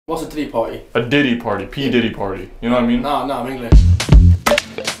What's a Diddy party? A Diddy party. P. Diddy party. You know what I mean? Nah, I'm English.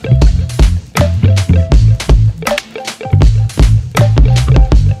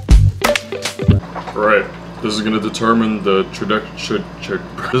 Right. This is gonna determine the trajectory.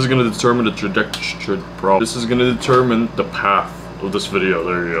 This is gonna determine the trajectory. This is gonna determine the path of this video.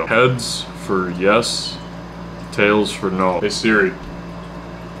 There you go. Heads for yes, tails for no. Hey Siri,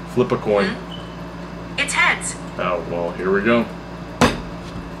 flip a coin. It's heads. Oh well, here we go.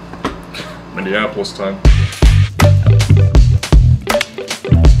 Minneapolis time.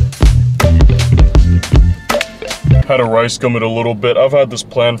 Had a rice gummet a little bit. I've had this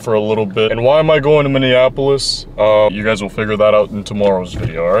plan for a little bit. And why am I going to Minneapolis? You guys will figure that out in tomorrow's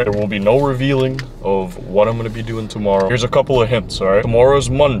video, alright? There will be no revealing of what I'm gonna be doing tomorrow. Here's a couple of hints, alright? Tomorrow's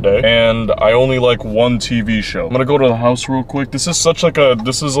Monday, and I only like one TV show. I'm gonna go to the house real quick. This is such like a,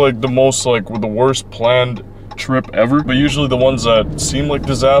 this is like the most like the worst planned trip ever. But usually the ones that seem like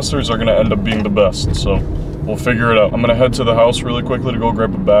disasters are gonna end up being the best, so we'll figure it out. I'm gonna head to the house really quickly to go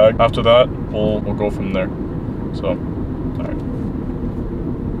grab a bag. After that, we'll go from there. So, alright.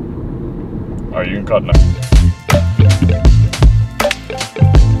 Alright, you can cut now.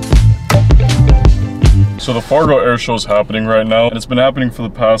 So the Fargo air show is happening right now, and it's been happening for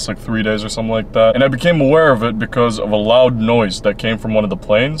the past like 3 days or something like that. And I became aware of it because of a loud noise that came from one of the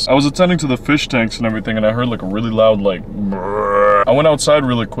planes. I was attending to the fish tanks and everything, and I heard like a really loud like brrr. I went outside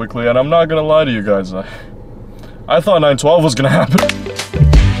really quickly, and I'm not gonna lie to you guys. I thought 9/12 was gonna happen.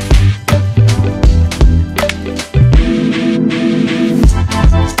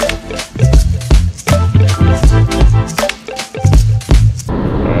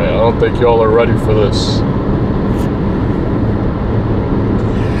 I don't think y'all are ready for this.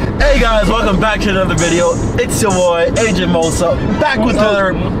 Hey guys, welcome back to another video. It's your boy, AJ Mosa, back with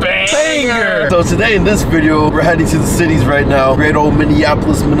another banger! So today in this video, we're heading to the cities right now. Great old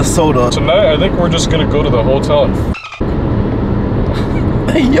Minneapolis, Minnesota. Tonight, I think we're just gonna go to the hotel and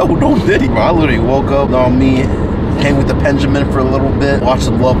Hey yo, don't diddy. I literally woke up on me. Hang with the Benjamin for a little bit, watched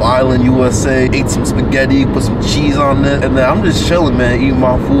some Love Island USA, ate some spaghetti, put some cheese on it, and then I'm just chilling, man, eating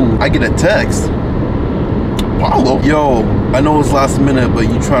my food. I get a text. Paulo, yo, I know it's last minute, but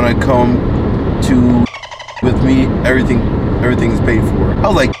you trying to come to with me? Everything's paid for. I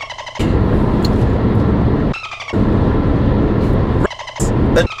was like,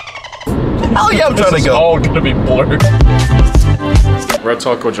 hell yeah, I'm trying to go. All gonna be blurred. We're at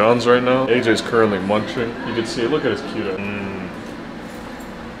Taco John's right now. AJ's currently munching. You can see it. Look at his cutie.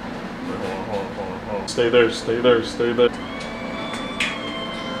 Hold on. Stay there.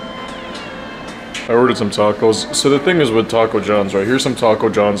 I ordered some tacos. So the thing is with Taco John's, right? Here's some Taco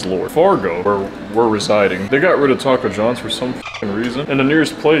John's lore. Fargo, where we're residing, they got rid of Taco John's for some reason. And the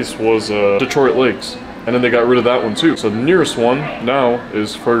nearest place was Detroit Lakes. And then they got rid of that one too. So the nearest one now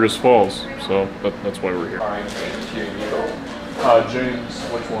is Fergus Falls. So that's why we're here. James,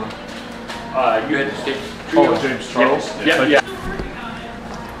 which one? You had to stick. Oh, James Charles? Yeah.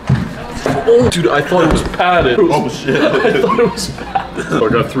 Oh, dude, I thought it was padded. Oh shit. I thought it was padded. So I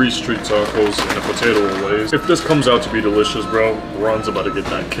got 3 street tacos and a potato Lays. If this comes out to be delicious, bro, Ron's about to get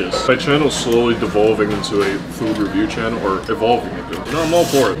that kiss. My channel's slowly devolving into a food review channel, or evolving into it. No, I'm all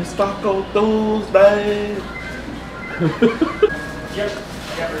for it. It's Taco Tuesday.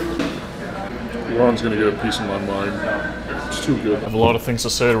 Ron's gonna get a piece of my mind. It's too good. I have a lot of things to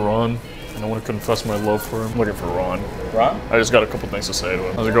say to Ron, and I want to confess my love for him. I'm looking for Ron. Ron? I just got a couple things to say to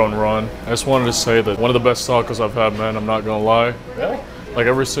him. How's it going, Ron? I just wanted to say that one of the best tacos I've had, man, I'm not gonna lie. Really? Like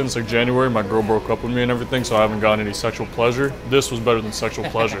ever since like January, my girl broke up with me and everything, so I haven't gotten any sexual pleasure. This was better than sexual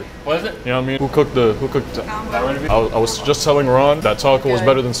pleasure. What is it? You know what I mean? Who cooked I was just telling Ron that taco was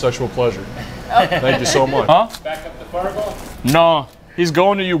better than sexual pleasure. Thank you so much. Huh? Back up to Fargo? No, he's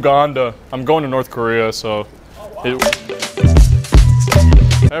going to Uganda. I'm going to North Korea, so. Hey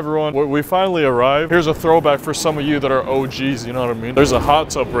everyone, we finally arrived. Here's a throwback for some of you that are OGs, you know what I mean? There's a hot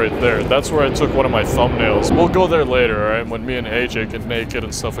tub right there. That's where I took one of my thumbnails. We'll go there later, all right? When me and AJ get naked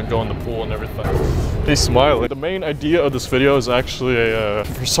and stuff and go in the pool and everything. He's smiling. The main idea of this video is actually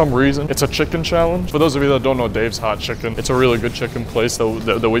for some reason, it's a chicken challenge. For those of you that don't know Dave's Hot Chicken, it's a really good chicken place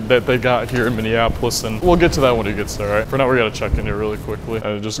that they got here in Minneapolis, and we'll get to that when he gets there, all right? For now, we gotta check in here really quickly.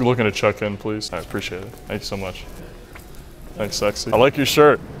 Just looking to check in, please. I appreciate it. Thank you so much. Thanks, sexy. I like your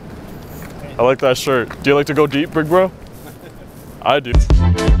shirt. I like that shirt. Do you like to go deep, big bro? I do.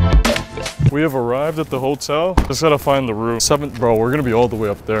 We have arrived at the hotel. Just gotta find the room. 7th, bro, we're gonna be all the way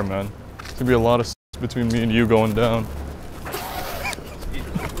up there, man. It's gonna be a lot of between me and you going down.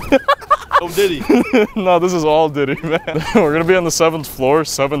 Oh, Diddy. No, this is all Diddy, man. We're gonna be on the 7th floor,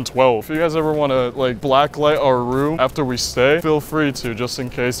 712. If you guys ever want to like blacklight our room after we stay, feel free to, just in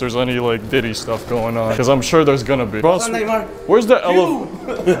case there's any like Diddy stuff going on, because I'm sure there's gonna be. Bro, where's the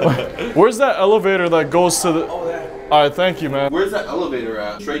Where's that elevator that goes to the? Oh, there. All right, thank you, man. Where's that elevator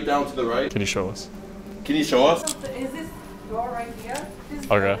at? Straight down to the right. Can you show us? Can you show us? Is this door right here? This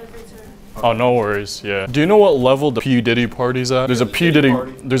is Okay. Oh, no worries. Yeah. Do you know what level the P Diddy party's at? There's a P Diddy.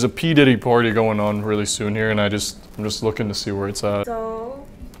 There's a P Diddy party going on really soon here, and I'm just looking to see where it's at. So,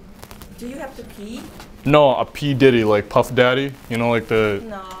 do you have to pee? No, a P Diddy, like Puff Daddy. You know, like the.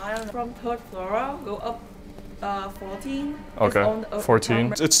 No, I don't know. From 3rd floor, go up 14. Okay.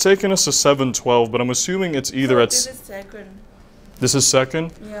 14. It's taking us to 712, but I'm assuming it's either at. This is second. This is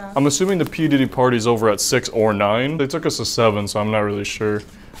second? Yeah. I'm assuming the P Diddy party's over at 6 or 9. They took us to 7, so I'm not really sure.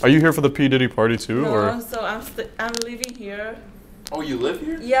 Are you here for the P Diddy party too, No, or? so I'm living here. Oh, you live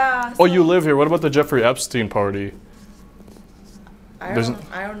here? Yeah. Oh, you live here. What about the Jeffrey Epstein party? I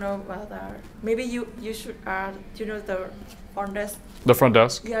don't know about that. Maybe you should do you know the front desk? The front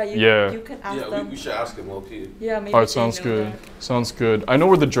desk? Yeah. You can ask them. We should ask him, low key. Yeah, maybe. All right, they sounds know good. that. Sounds good. I know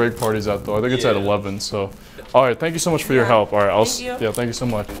where the Drake party's at though. I think it's at 11. So, all right. Thank you so much for your help. All right, Thank you. Yeah, thank you so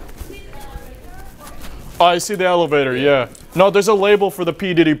much. Oh, I see the elevator. Yeah. No, there's a label for the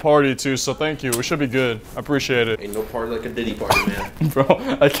P Diddy party too. So thank you. We should be good. I appreciate it. Ain't no party like a Diddy party, man.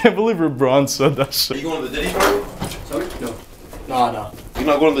 Bro, I can't believe LeBron said that shit. You going to the Diddy party? Sorry? No. No. You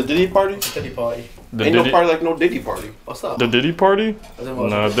not going to the Diddy party? Diddy party. The Ain't Diddy, no party like no Diddy party. What's that? the Diddy party?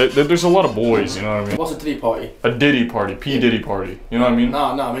 No, there's a lot of boys. You know what I mean? What's a Diddy party? A Diddy party, P Diddy party. You know what I mean? No,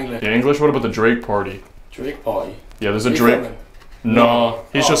 I'm English. Yeah, English. What about the Drake party? Drake party. Yeah, there's a Are you Drake. filming? No,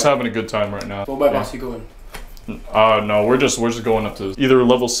 he's just alright. having a good time right now. Well, whereabouts you going? No, we're just going up to either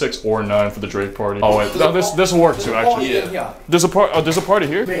level 6 or 9 for the Drake party. Oh wait, no, this will work too actually. Yeah. There's a party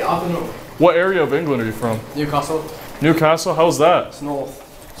here. Wait, I don't know. What area of England are you from? Newcastle. Newcastle. How's that? It's north.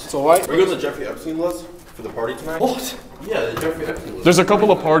 It's alright. We're going to Jeffrey Epstein was for the party tonight? What? Yeah, the Jeffrey Epstein was. There's a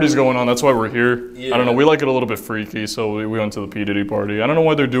couple of parties going on. That's why we're here. Yeah. I don't know. We like it a little bit freaky, so we went to the P Diddy party. I don't know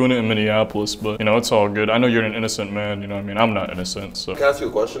why they're doing it in Minneapolis, but you know it's all good. I know you're an innocent man. You know what I mean? I'm not innocent, so. Can I ask you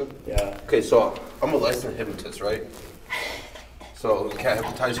a question? Yeah. Okay, so I'm a licensed hypnotist, right? So can I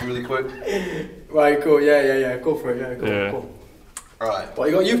hypnotize you really quick? Right, cool. Yeah. Go for it. Yeah, go. Yeah. Go. Alright. What,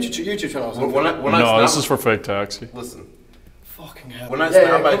 you got YouTube channel or something? When I No, snap, this is for fake taxi. Listen. Fucking hell. When I yeah,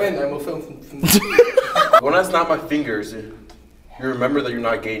 snap my come in and we'll film from when I snap my fingers, you remember that you're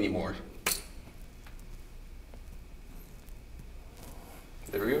not gay anymore.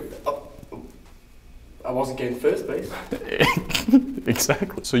 There we go. I wasn't getting first base.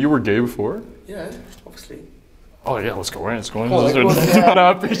 Exactly. So you were gay before? Yeah, obviously. Oh yeah, let's go in. Let's go in. Oh, Let's like, do it. well, yeah. No,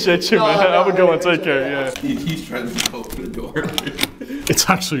 I appreciate you, man. Have a good one. Take care. Yeah. He's trying to open the door. It's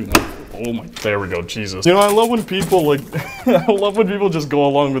actually not. Oh my. There we go. Jesus. You know, I love when people like. I love when people just go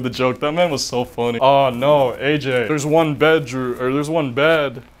along with the joke. That man was so funny. Oh no, AJ. There's one bedroom, or there's one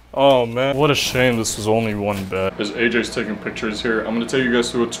bed. Oh man, what a shame this was only one bed. As AJ's taking pictures here, I'm gonna take you guys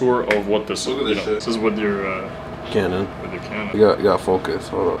through a tour of what this. Look at this shit. This is with your Canon. with your Canon. You got focus.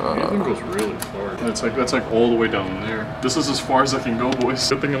 Hold on. That thing goes really far. And that's like all the way down there. This is as far as I can go, boys.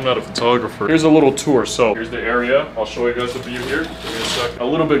 Good thing I'm not a photographer. Here's a little tour. So here's the area. I'll show you guys the view here. Give me a sec. A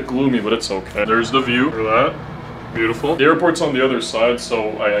little bit gloomy, but it's okay. There's the view. Look at that. Beautiful. The airport's on the other side,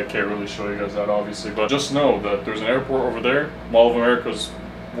 so I can't really show you guys that obviously. But just know that there's an airport over there. Mall of America's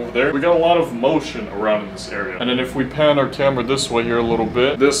over there. We got a lot of motion around in this area. And then if we pan our camera this way here a little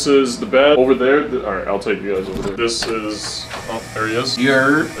bit, this is the bed over there. Alright, I'll take you guys over there. This is, oh, there he is.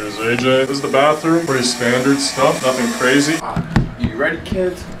 Here. There's AJ. This is the bathroom. Pretty standard stuff. Nothing crazy. You ready,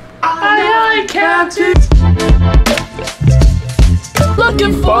 kids? Aye, Captain.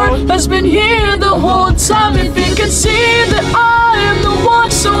 Looking for has been here the whole time. If you can see that I am the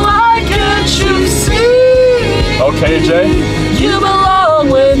one, so why can't you see? Okay, Jay. You belong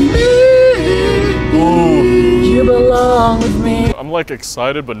with me. Ooh. You belong with me. I'm like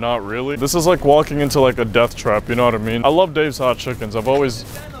excited, but not really. This is like walking into like a death trap, you know what I mean? I love Dave's Hot Chickens. I've always...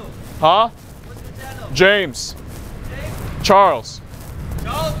 Huh? James. Charles.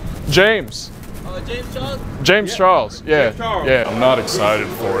 James. James Charles? James Charles. Yeah. James Charles. Yeah. I'm not excited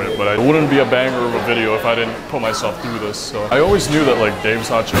for it, but it wouldn't be a banger of a video if I didn't put myself through this. So I always knew that like Dave's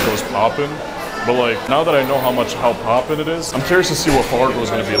Hot Chicken was poppin'. But like, now that I know how poppin' it is, I'm curious to see what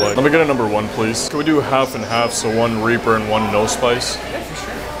Fargo's gonna be like. Let me get a number 1, please. Can we do half and half, so 1 Reaper and 1 no spice? Yeah, for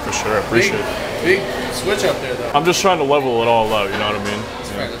sure. For sure, I appreciate it. Big switch up there, though. I'm just trying to level it all out, you know what I mean? That's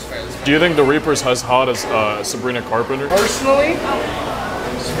fair, that's fair. Do you think the Reaper's as hot as Sabrina Carpenter? Personally,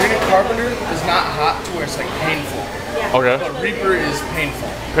 Sabrina Carpenter is not hot to where it's like painful. Yeah. Okay. The Reaper is painful.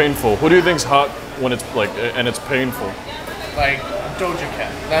 Painful. Who do you think's hot when it's like, and it's painful? Like Doja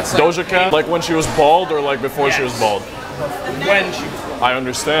Cat. That's like Doja Cat? Like when she was bald or like before she was bald? when she was bald. I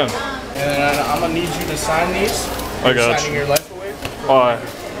understand. And I'm gonna need you to sign these. I got Signing you. your life away.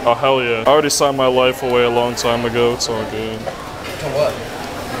 Oh, hell yeah. I already signed my life away a long time ago. It's all good. To what?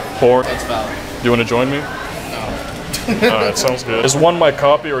 Poor. That's valid. Do you want to join me? No. Alright, sounds good. Is one my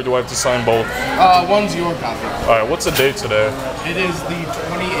copy or do I have to sign both? One's your copy. Alright, what's the date today? It is the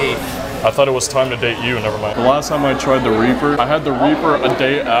 28th. I thought it was time to date you, never mind. The last time I tried the Reaper, I had the Reaper a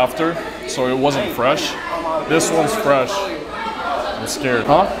day after, so it wasn't fresh. This one's fresh. I'm scared.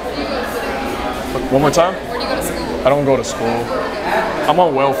 Huh? One more time? Where do you go to school? I don't go to school. I'm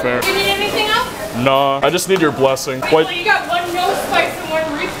on welfare. Do you need anything else? Nah, I just need your blessing. Well, you got one no spice and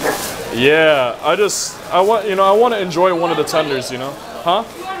one Reaper. Yeah, I want to enjoy one of the tenders, you know? Huh?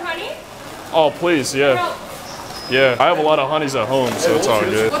 You want honey? Oh, please, yeah. No. Yeah, I have a lot of honeys at home, so it's all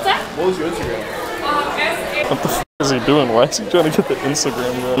good. What's that? What was your Instagram? S-A- What the f is he doing? Why is he trying to get the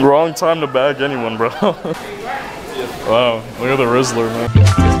Instagram, bro? Wrong time to bag anyone, bro. Wow, look at the Rizzler, man.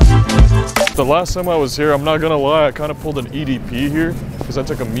 The last time I was here, I'm not gonna lie, I kind of pulled an EDP here because I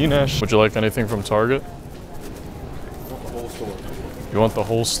took a mean-ass. Would you like anything from Target? You want the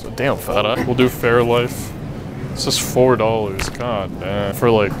whole store? Damn, fat eye. We'll do Fairlife. It's just $4. God damn. For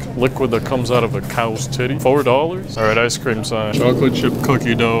like liquid that comes out of a cow's titty. $4? Alright, ice cream sign. Chocolate chip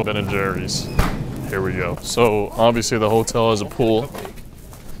cookie dough. Ben & Jerry's. Here we go. So, obviously the hotel has a pool.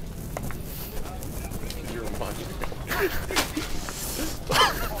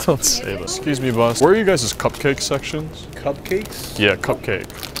 Don't say that. Excuse me, boss. Where are you guys' cupcake sections? Cupcakes? Yeah, cupcake.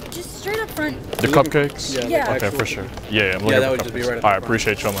 Just straight up front. The cupcakes? Yeah. Okay, for sure. Yeah, I'm looking that for would just be cupcakes. right at the All right, front.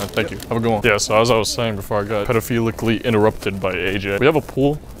 appreciate you, man. Thank you. Have a good one. Yeah, so as I was saying before I got pedophilically interrupted by AJ, we have a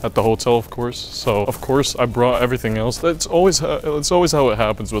pool at the hotel, of course. So, of course, I brought everything else. That's always how it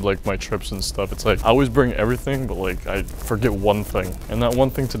happens with like my trips and stuff. It's like I always bring everything, but like I forget one thing, and that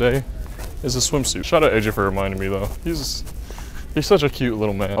one thing today is a swimsuit. Shout out AJ for reminding me though. He's such a cute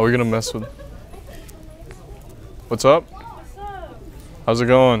little man. Are we gonna mess with? What's up? What's up? How's it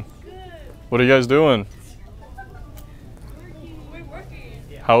going? Good. What are you guys doing? We're working.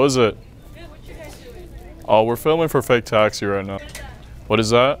 How is it? Good. What you guys doing? Oh, we're filming for Fake Taxi right now. What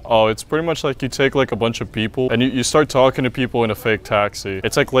is that? Oh, it's pretty much like you take like a bunch of people and you start talking to people in a fake taxi.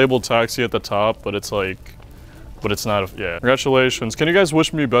 It's like labeled taxi at the top, but it's like, but it's not, yeah. Congratulations. Can you guys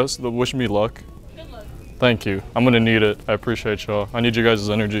wish me wish me luck? Good luck. Thank you. I'm gonna need it. I appreciate y'all. I need you guys'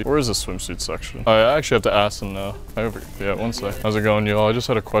 energy. Where is the swimsuit section? I actually have to ask them now. Yeah, one sec. How's it going, y'all? I just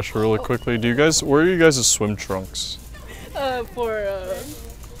had a question really quickly. Where are you guys' swim trunks?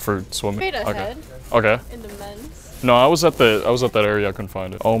 For swimming? Straight ahead. Okay. In the men's. No, I was at that area. I couldn't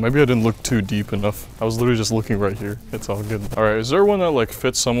find it. Oh, maybe I didn't look too deep enough. I was literally just looking right here. It's all good. All right, is there one that like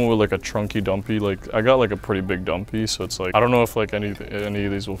fits someone with like a trunky dumpy? Like I got like a pretty big dumpy, so it's like I don't know if like any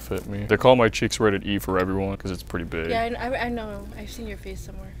of these will fit me. They call my cheeks rated E for everyone because it's pretty big. Yeah, I know. I've seen your face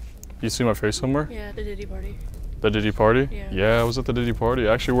somewhere. You see my face somewhere? Yeah, the Diddy party. The Diddy party? Yeah. I was at the Diddy party.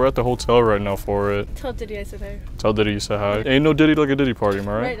 Actually, we're at the hotel right now for it. Tell Diddy I said hi. Tell Diddy you say hi. Ain't no Diddy like a Diddy party, am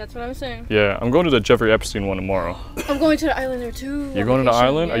I right? Right, that's what I'm saying. Yeah, I'm going to the Jeffrey Epstein one tomorrow. I'm going to the island there too. You're going to the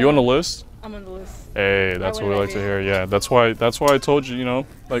island? Yeah. Are you on the list? I'm on the list. Hey, that's Why what we would I like to be? hear. Yeah, that's why I told you, you know,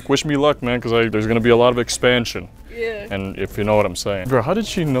 like wish me luck, man, because there's gonna be a lot of expansion. Yeah. And if you know what I'm saying. Bro, how did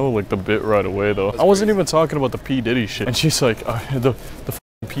she know like the bit right away though? I wasn't even talking about the P Diddy shit, and she's like, the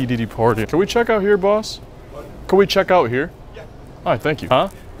f***ing P Diddy party. Can we check out here, boss? Can we check out here? Yeah. All right, thank you. Huh?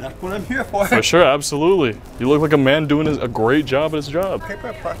 That's what I'm here for. For sure, absolutely. You look like a man doing a great job at his job.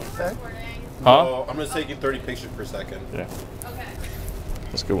 Paper plastic bag? Huh? Oh, I'm gonna take you 30 pictures per second. Yeah.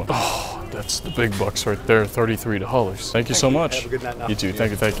 That's a good one. Oh, that's the big bucks right there, $33. Thank you so much. Have a good night now. You too,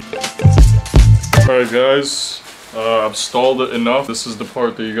 thank you. All right, guys, I've stalled it enough. This is the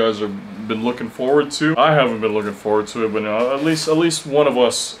part that you guys have been looking forward to. I haven't been looking forward to it, but at least one of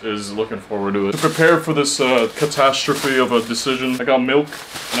us is looking forward to it. To prepare for this catastrophe of a decision, I got milk,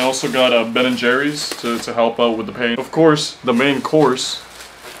 and I also got Ben & Jerry's to help out with the pain. Of course, the main course,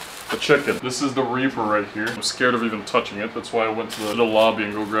 the chicken. This is the Reaper right here. I'm scared of even touching it. That's why I went to the lobby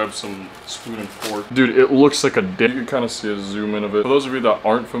and go grab some spoon and fork. Dude, it looks like a Dave. You can kind of see a zoom in of it. For those of you that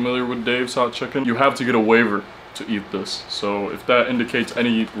aren't familiar with Dave's Hot Chicken, you have to get a waiver to eat this. So if that indicates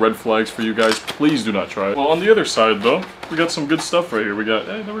any red flags for you guys, please do not try it. Well, on the other side though, we got some good stuff right here. We got,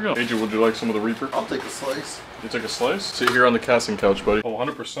 hey, there we go. AJ, would you like some of the Reaper? I'll take a slice. You take a slice? Sit here on the casting couch, buddy. Oh,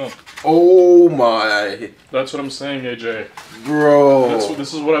 100%. Oh my. That's what I'm saying, AJ. Bro.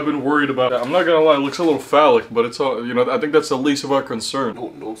 This is what I've been worried about. I'm not gonna lie, it looks a little phallic, but it's all, you know, I think that's the least of our concern.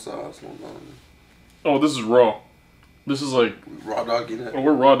 No sauce, no nothing. Oh, this is raw. This is like Raw dogging it.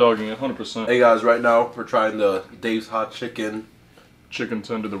 we're raw dogging it 100%. Hey guys, right now we're trying the Dave's Hot Chicken. Chicken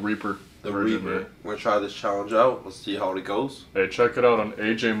tender, the Reaper. The version, Reaper. right? We're gonna try this challenge out. Let's see how it goes. Hey, check it out on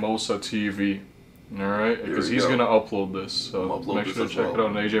AJ Mosa TV. Alright? Because we he's go. gonna upload this. So Upload make this sure to as check well. it out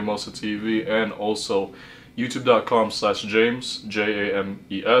on AJ Mosa TV and also youtube.com/James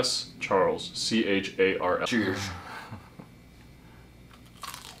JAMES Charles CHARL. Cheers.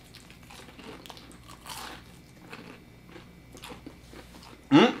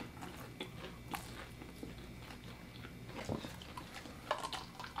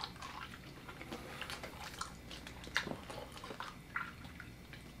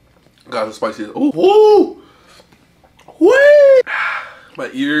 Got the spicy. Ooh, ooh, wait. My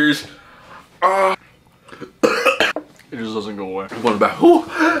ears. It just doesn't go away. I'm going back. Ooh.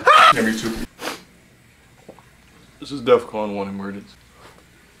 Yeah, me too. This is DEFCON 1 emergency.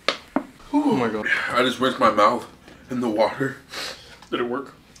 Oh my god. I just rinsed my mouth in the water. Did it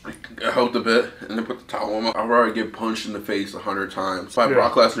work? I helped a bit and then put the towel on. I've already get punched in the face 100 times by Yeah.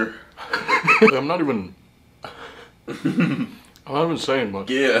 Brock Lesnar. I'm not even saying much.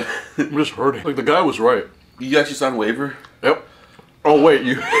 Yeah. I'm just hurting. Like, the guy was right. You actually signed a waiver? Yep. Oh wait,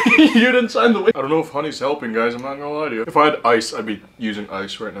 you you didn't sign the waiver. I don't know if honey's helping, guys. I'm not gonna lie to you. If I had ice, I'd be using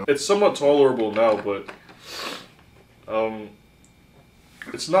ice right now. It's somewhat tolerable now, but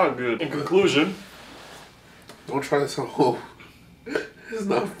it's not good. In conclusion, Don't try this at home. It's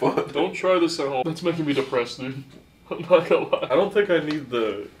not fun. don't try this at home. That's making me depressed, dude. I'm not gonna lie. I don't think I need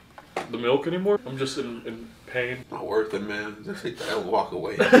the milk anymore. I'm just in pain. Not worth it, man. Just take that and walk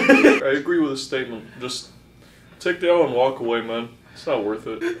away. I agree with his statement. Just take the L and walk away, man. It's not worth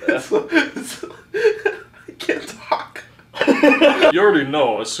it. I can't talk. You already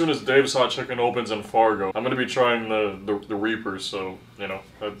know, as soon as Dave's Hot Chicken opens in Fargo, I'm gonna be trying the Reaper, so, you know,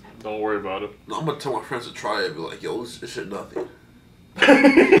 don't worry about it. No, I'm gonna tell my friends to try it. Be like, yo, this shit nothing.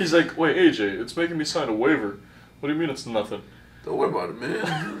 He's like, wait, AJ, it's making me sign a waiver. What do you mean it's nothing? Don't worry about it,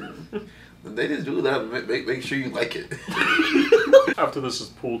 man. They just do that. Make sure you like it. After this is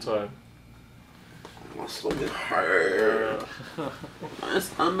pool time. My stomach hurt. My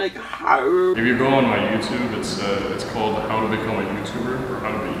stomach hurt. If you go on my YouTube, it's called How to Become a YouTuber, or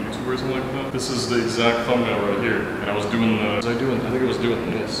How to Be a YouTuber, or something like that. This is the exact thumbnail right here. And I was doing I think I was doing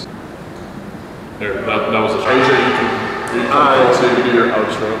this. There, that was the AJ, you can say you do your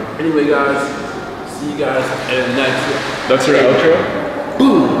outro. Anyway, guys, see you guys in the next. That's your outro?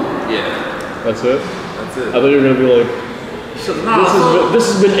 Boom. Yeah. That's it? That's it. I thought you were gonna be like, this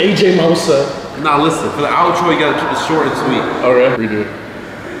has been AJ Mosa. Now listen, for the outro, you gotta keep it short and sweet. Alright, redo it.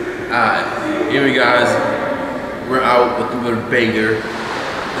 Alright, here we guys. We're out with another banger.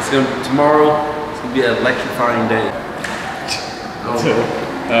 Tomorrow, it's gonna be an electrifying day.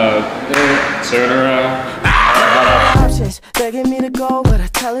 Turn around. Options begging me to go, but I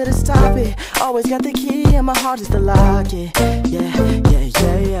tell her to stop it. Always got the key and my heart is to lock it. Yeah, yeah,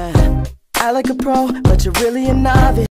 yeah, yeah. I like a pro, but you're really a novice.